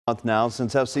Month now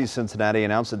since FC Cincinnati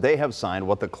announced that they have signed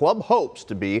what the club hopes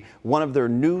to be one of their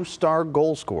new star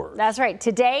goal scorers. That's right.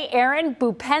 Today, Aaron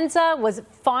Boupendza was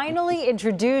finally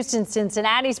introduced in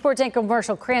Cincinnati. Sports anchor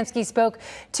Marshall Kramsky spoke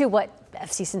to what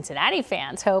FC Cincinnati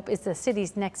fans hope is the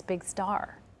city's next big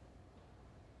star.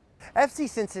 FC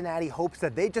Cincinnati hopes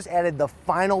that they just added the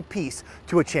final piece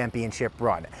to a championship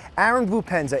run. Aaron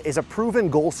Boupendza is a proven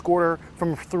goal scorer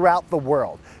from throughout the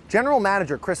world. General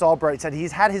manager Chris Albright said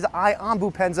he's had his eye on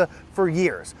Boupendza for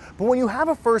years. But when you have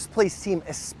a first place team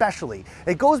especially,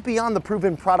 it goes beyond the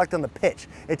proven product on the pitch.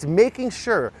 It's making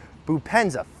sure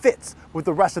Boupendza fits with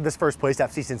the rest of this first place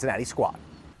FC Cincinnati squad.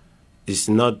 It's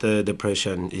not the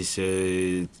depression, it's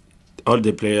all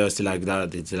the players like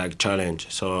that. It's like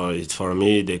challenge. So it's for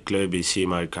me, the club, they see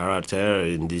my character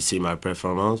and they see my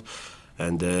performance.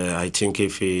 And I think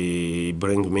if he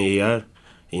bring me here,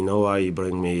 you know why he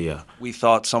bring me here. We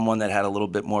thought someone that had a little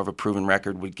bit more of a proven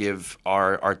record would give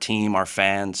our team, our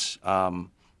fans,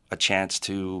 a chance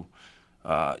to,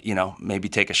 maybe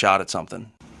take a shot at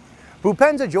something.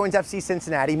 Boupendza joins FC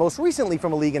Cincinnati most recently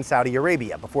from a league in Saudi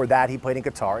Arabia. Before that, he played in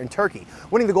Qatar and Turkey,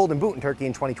 winning the Golden Boot in Turkey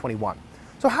in 2021.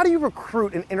 So how do you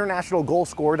recruit an international goal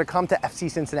scorer to come to FC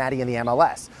Cincinnati in the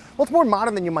MLS? Well, it's more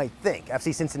modern than you might think.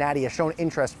 FC Cincinnati has shown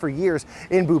interest for years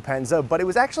in Boupendza, but it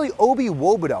was actually Obi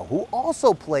Wobodo, who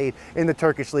also played in the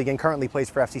Turkish league and currently plays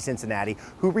for FC Cincinnati,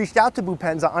 who reached out to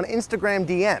Boupendza on Instagram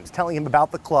DMs, telling him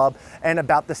about the club and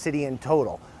about the city in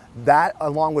total. That,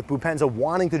 along with Boupendza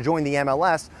wanting to join the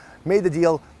MLS, made the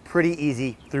deal pretty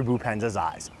easy through Boupendza's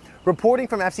eyes. Reporting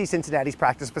from FC Cincinnati's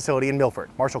practice facility in Milford,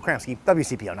 Marshall Kramsky,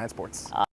 WCPO 9 Sports.